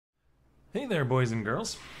Hey there, boys and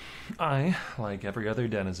girls. I, like every other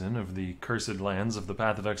denizen of the cursed lands of the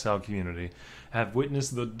Path of Exile community, have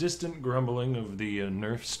witnessed the distant grumbling of the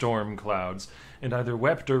Nerf storm clouds, and either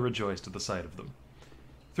wept or rejoiced at the sight of them.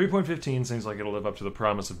 3.15 seems like it'll live up to the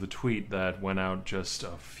promise of the tweet that went out just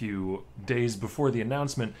a few days before the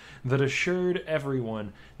announcement that assured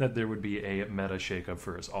everyone that there would be a meta shakeup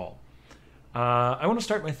for us all. I want to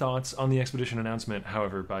start my thoughts on the expedition announcement,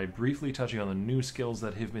 however, by briefly touching on the new skills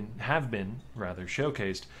that have been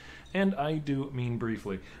showcased, and I do mean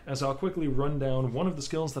briefly, as I'll quickly run down one of the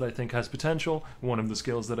skills that I think has potential, one of the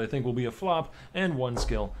skills that I think will be a flop, and one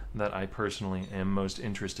skill that I personally am most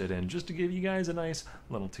interested in, just to give you guys a nice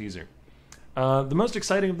little teaser. The most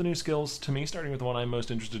exciting of the new skills, to me, starting with the one I'm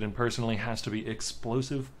most interested in personally, has to be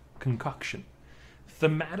Explosive Concoction.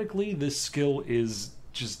 Thematically, this skill is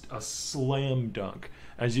just a slam dunk,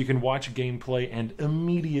 as you can watch gameplay and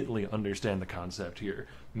immediately understand the concept here.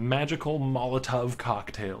 Magical Molotov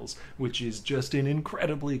cocktails, which is just an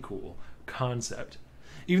incredibly cool concept.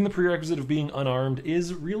 Even the prerequisite of being unarmed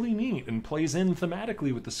is really neat and plays in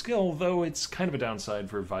thematically with the skill, though it's kind of a downside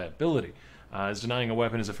for viability, as denying a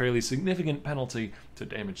weapon is a fairly significant penalty to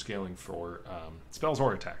damage scaling for spells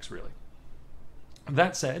or attacks, really.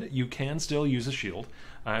 That said, you can still use a shield,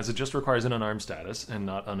 as it just requires an unarmed status and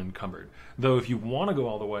not unencumbered. Though if you want to go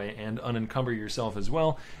all the way and unencumber yourself as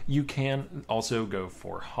well, you can also go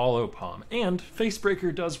for Hollow Palm. And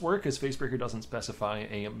Facebreaker does work, as Facebreaker doesn't specify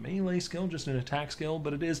a melee skill, just an attack skill,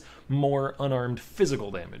 but it is more unarmed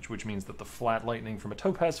physical damage, which means that the flat lightning from a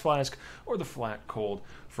Topaz Flask or the flat cold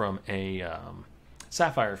from a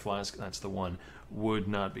Sapphire Flask, that's the one, would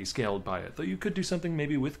not be scaled by it, though you could do something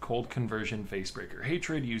maybe with Cold Conversion Facebreaker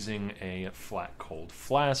Hatred using a flat cold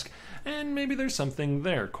flask, and maybe there's something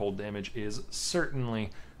there. Cold damage is certainly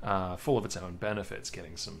full of its own benefits,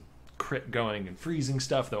 getting some crit going and freezing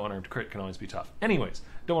stuff, though unarmed crit can always be tough. Anyways,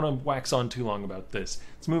 don't want to wax on too long about this.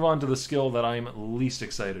 Let's move on to the skill that I'm least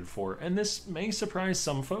excited for, and this may surprise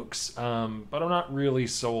some folks, but I'm not really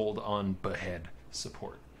sold on Behead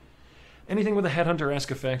support. Anything with a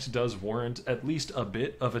Headhunter-esque effect does warrant at least a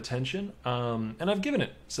bit of attention, and I've given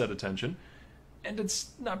it said attention, and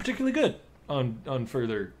it's not particularly good on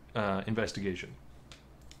further investigation.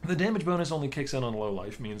 The damage bonus only kicks in on low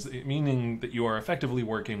life, meaning that you are effectively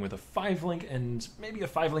working with a 5-link and maybe a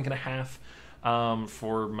 5-link and a half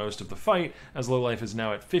for most of the fight, as low life is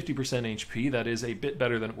now at 50% HP. That is a bit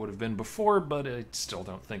better than it would have been before, but I still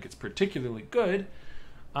don't think it's particularly good.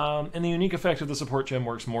 And the unique effect of the support gem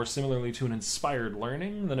works more similarly to an Inspired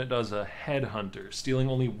Learning than it does a Headhunter, stealing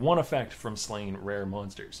only one effect from slaying rare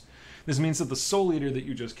monsters. This means that the Soul Eater that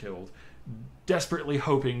you just killed, desperately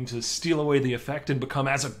hoping to steal away the effect and become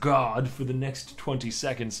as a god for the next 20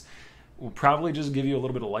 seconds, will probably just give you a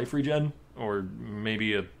little bit of life regen, or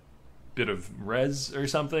maybe a bit of res or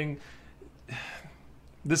something.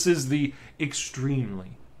 This is the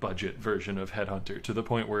extremely budget version of Headhunter, to the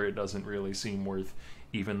point where it doesn't really seem worth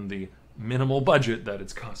even the minimal budget that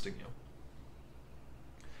it's costing you.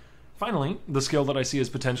 Finally, the skill that I see as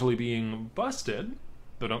potentially being busted,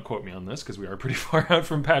 though don't quote me on this because we are pretty far out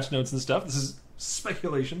from patch notes and stuff, this is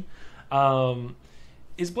speculation,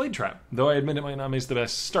 is Blade Trap, though I admit it might not be the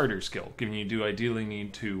best starter skill, given you do ideally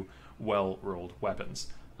need two well-rolled weapons.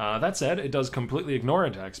 That said, it does completely ignore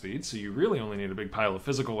attack speed, so you really only need a big pile of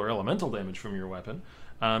physical or elemental damage from your weapon,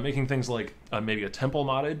 making things like maybe a temple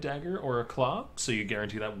modded dagger or a claw, so you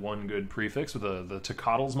guarantee that one good prefix with the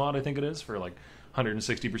Tecottles mod, I think it is, for like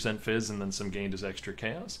 160% fizz and then some gained as extra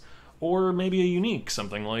chaos. Or maybe a unique,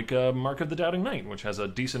 something like Mark of the Doubting Knight, which has a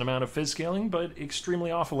decent amount of fizz scaling, but extremely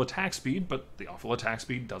awful attack speed, but the awful attack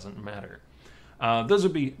speed doesn't matter. Those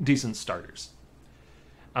would be decent starters.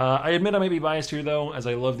 I admit I may be biased here, though, as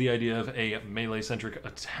I love the idea of a melee-centric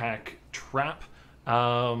attack trap,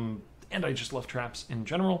 and I just love traps in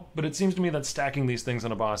general, but it seems to me that stacking these things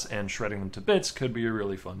on a boss and shredding them to bits could be a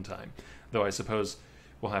really fun time, though I suppose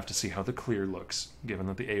we'll have to see how the clear looks, given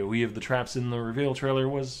that the AoE of the traps in the reveal trailer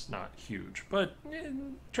was not huge, but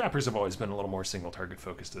trappers have always been a little more single-target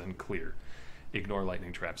focused than clear. Ignore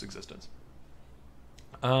lightning trap's existence.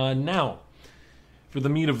 Now, for the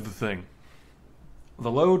meat of the thing.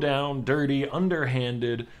 The low-down, dirty,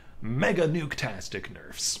 underhanded, mega nuke-tastic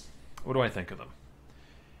nerfs. What do I think of them?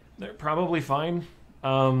 They're probably fine.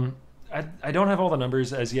 I don't have all the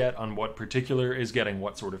numbers as yet on what particular is getting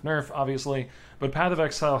what sort of nerf, obviously, but Path of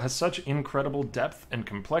Exile has such incredible depth and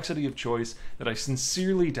complexity of choice that I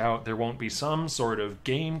sincerely doubt there won't be some sort of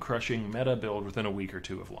game-crushing meta build within a week or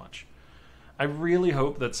two of launch. I really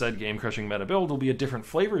hope that said game-crushing meta build will be a different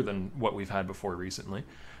flavor than what we've had before recently,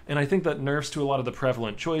 And I think that nerfs to a lot of the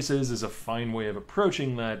prevalent choices is a fine way of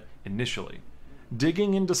approaching that initially.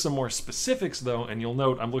 Digging into some more specifics, though, and you'll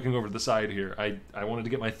note I'm looking over to the side here. I wanted to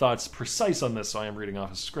get my thoughts precise on this, so I am reading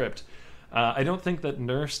off a script. I don't think that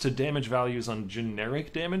nerfs to damage values on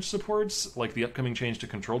generic damage supports, like the upcoming change to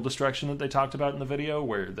controlled destruction that they talked about in the video,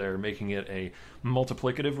 where they're making it a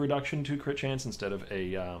multiplicative reduction to crit chance instead of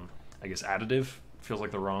a, I guess, additive. Feels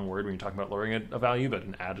like the wrong word when you're talking about lowering a value, but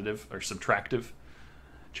an additive or subtractive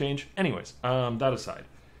change. Anyways, that aside.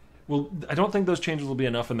 Well, I don't think those changes will be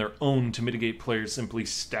enough on their own to mitigate players simply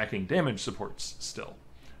stacking damage supports still.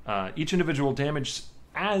 Each individual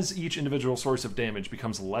source of damage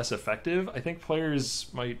becomes less effective, I think players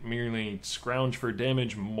might merely scrounge for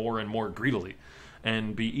damage more and more greedily,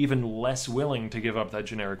 and be even less willing to give up that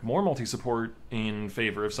generic more multi-support in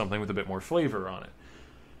favor of something with a bit more flavor on it.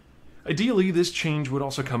 Ideally, this change would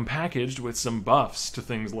also come packaged with some buffs to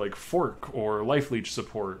things like Fork, or Life Leech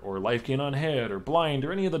support, or Life Gain on Hit, or Blind,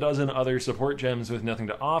 or any of the dozen other support gems with nothing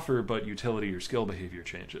to offer but utility or skill behavior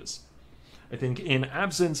changes. I think in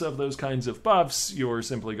absence of those kinds of buffs, you're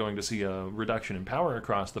simply going to see a reduction in power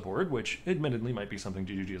across the board, which admittedly might be something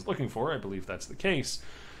GGG is looking for. I believe that's the case.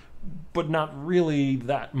 But not really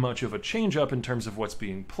that much of a change-up in terms of what's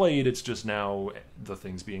being played. It's just now the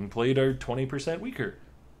things being played are 20% weaker.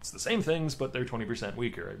 It's the same things, but they're 20%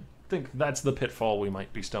 weaker. I think that's the pitfall we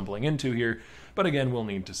might be stumbling into here, but again, we'll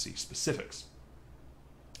need to see specifics.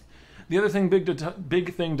 The other thing,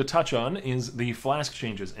 big thing to touch on is the flask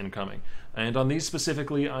changes incoming, and on these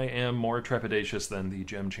specifically, I am more trepidatious than the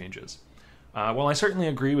gem changes. While I certainly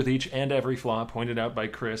agree with each and every flaw pointed out by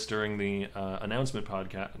Chris during the announcement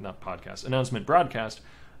broadcast,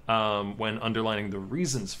 when underlining the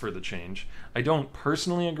reasons for the change, I don't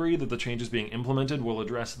personally agree that the changes being implemented will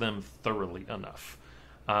address them thoroughly enough.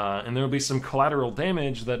 And there will be some collateral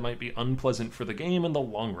damage that might be unpleasant for the game in the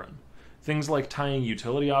long run. Things like tying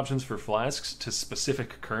utility options for flasks to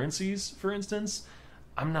specific currencies, for instance,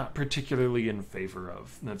 I'm not particularly in favor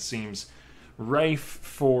of. That seems rife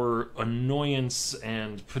for annoyance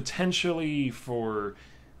and potentially for,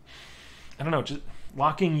 I don't know, just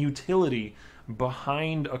locking utility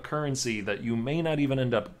behind a currency that you may not even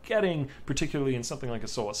end up getting, particularly in something like a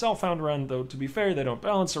Soul Self-Found run, though to be fair, they don't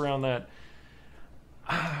balance around that.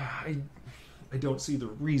 I don't see the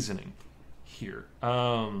reasoning here.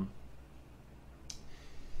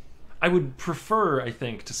 I would prefer, I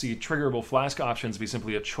think, to see triggerable flask options be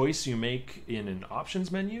simply a choice you make in an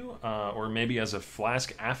options menu, or maybe as a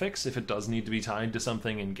flask affix if it does need to be tied to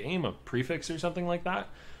something in-game, a prefix or something like that.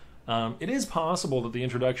 It is possible that the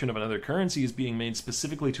introduction of another currency is being made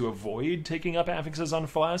specifically to avoid taking up affixes on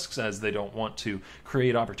flasks, as they don't want to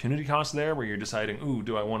create opportunity cost there, where you're deciding, ooh,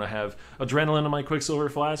 do I want to have adrenaline in my Quicksilver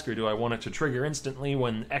flask, or do I want it to trigger instantly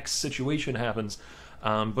when X situation happens?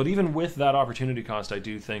 But even with that opportunity cost, I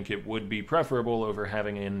do think it would be preferable over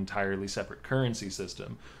having an entirely separate currency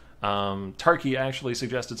system. Tarky actually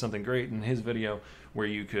suggested something great in his video where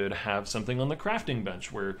you could have something on the crafting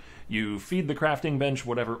bench where you feed the crafting bench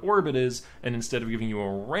whatever orb it is, and instead of giving you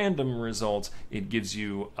a random result, it gives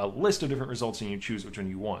you a list of different results and you choose which one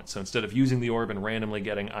you want. So instead of using the orb and randomly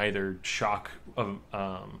getting either trigger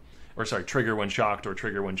when shocked or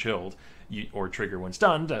trigger when chilled, or trigger when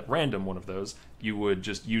stunned, at random one of those, you would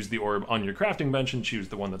just use the orb on your crafting bench and choose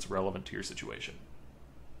the one that's relevant to your situation.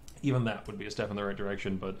 Even that would be a step in the right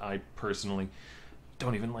direction, but I personally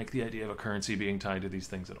don't even like the idea of a currency being tied to these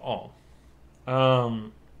things at all. I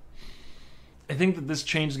think that this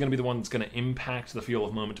change is going to be the one that's going to impact the feel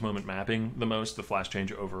of moment-to-moment mapping the most, the flash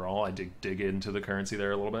change overall. I did dig into the currency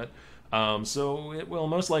there a little bit. So it will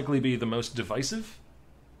most likely be the most divisive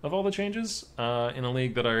of all the changes in a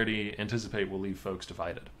league that I already anticipate will leave folks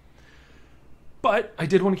divided. But I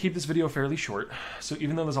did want to keep this video fairly short, so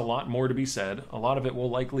even though there's a lot more to be said, a lot of it will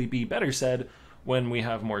likely be better said when we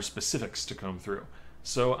have more specifics to come through.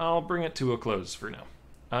 So I'll bring it to a close for now.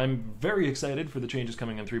 I'm very excited for the changes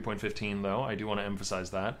coming in 3.15, though. I do want to emphasize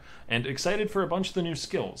that. And excited for a bunch of the new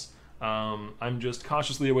skills. I'm just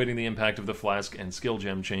cautiously awaiting the impact of the Flask and Skill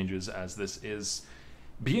Gem changes, as this is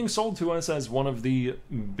being sold to us as one of the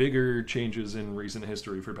bigger changes in recent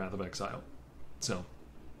history for Path of Exile. So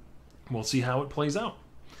we'll see how it plays out.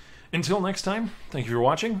 Until next time, thank you for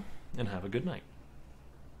watching, and have a good night.